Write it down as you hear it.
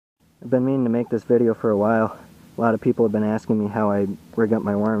I've been meaning to make this video for a while. A lot of people have been asking me how I rig up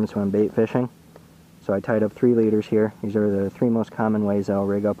my worms when I'm bait fishing. So I tied up 3 leaders here. These are the 3 most common ways I'll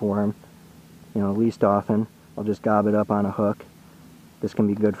rig up a worm. You know, least often, I'll just gob it up on a hook. This can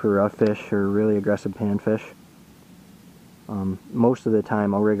be good for rough fish or really aggressive panfish. Most of the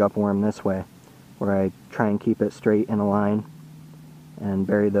time I'll rig up a worm this way, where I try and keep it straight in a line and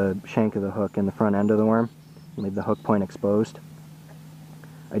bury the shank of the hook in the front end of the worm, leave the hook point exposed.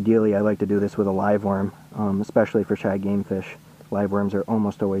 Ideally, I like to do this with a live worm, especially for shy game fish. Live worms are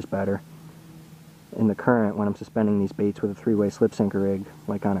almost always better. In the current, when I'm suspending these baits with a 3-way slip sinker rig,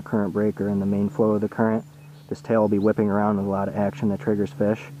 like on a current breaker in the main flow of the current, this tail will be whipping around with a lot of action that triggers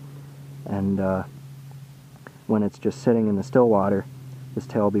fish. And when it's just sitting in the still water, this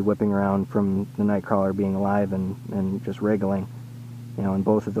tail will be whipping around from the night crawler being alive and just wriggling. You know, and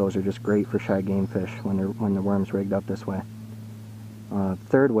both of those are just great for shy game fish when the worm's rigged up this way.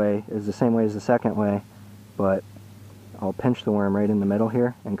 Third way is the same way as the second way, but I'll pinch the worm right in the middle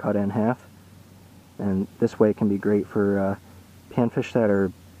here and cut it in half. And this way can be great for panfish that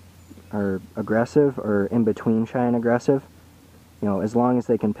are aggressive or in between shy and aggressive. You know, as long as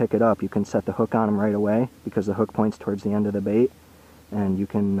they can pick it up, you can set the hook on them right away because the hook points towards the end of the bait, and you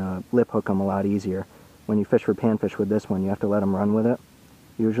can lip hook them a lot easier. When you fish for panfish with this one, you have to let them run with it,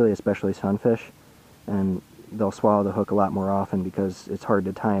 usually, especially sunfish, and they'll swallow the hook a lot more often because it's hard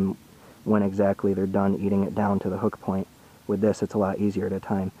to time when exactly they're done eating it down to the hook point. With this, it's a lot easier to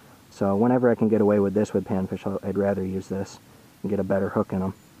time. So whenever I can get away with this with panfish, I'd rather use this and get a better hook in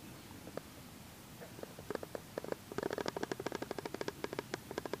them.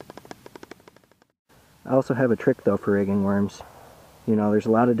 I also have a trick though for rigging worms. You know, there's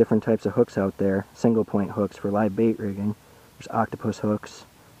a lot of different types of hooks out there, single point hooks for live bait rigging. There's octopus hooks,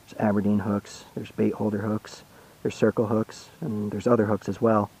 there's aberdeen hooks, there's baitholder hooks, there's circle hooks, and there's other hooks as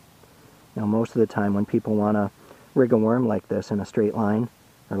well. Now most of the time when people want to rig a worm like this in a straight line,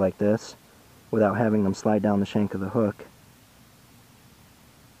 or like this, without having them slide down the shank of the hook,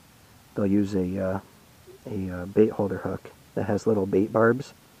 they'll use a baitholder hook that has little bait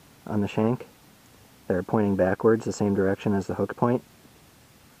barbs on the shank that are pointing backwards the same direction as the hook point.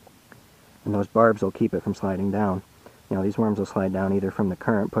 And those barbs will keep it from sliding down. You know, these worms will slide down either from the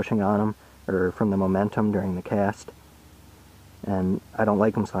current pushing on them or from the momentum during the cast. And I don't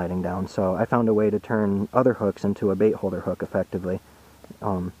like them sliding down, so I found a way to turn other hooks into a baitholder hook effectively.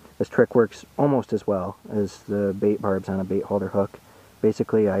 This trick works almost as well as the bait barbs on a baitholder hook.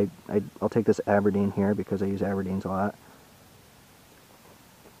 Basically, I'll take this aberdeen here because I use aberdeens a lot.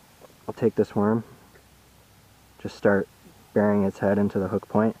 I'll take this worm, just start burying its head into the hook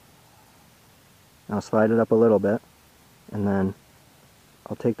point. I'll slide it up a little bit, and then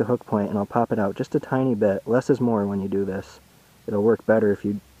I'll take the hook point and I'll pop it out just a tiny bit. Less is more when you do this. It'll work better if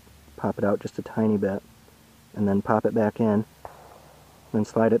you pop it out just a tiny bit, and then pop it back in, then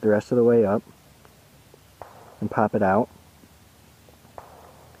slide it the rest of the way up, and pop it out.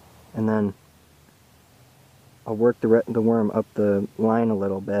 And then I'll work the worm up the line a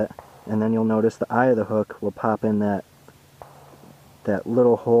little bit, and then you'll notice the eye of the hook will pop in that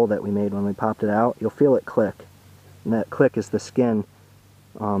little hole that we made when we popped it out. You'll feel it click, and that click is the skin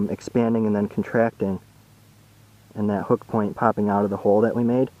expanding and then contracting, and that hook point popping out of the hole that we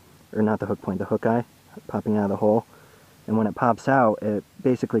made, or not the hook point, the hook eye popping out of the hole. And when it pops out, it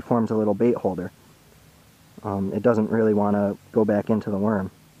basically forms a little bait holder. It doesn't really want to go back into the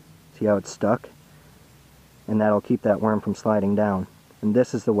worm. See how it's stuck? And that'll keep that worm from sliding down. And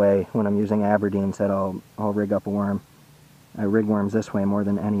this is the way, when I'm using aberdeens, that I'll rig up a worm. I rig worms this way more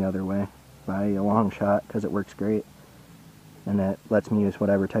than any other way, by a long shot, because it works great. And it lets me use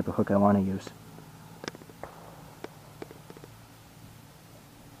whatever type of hook I want to use.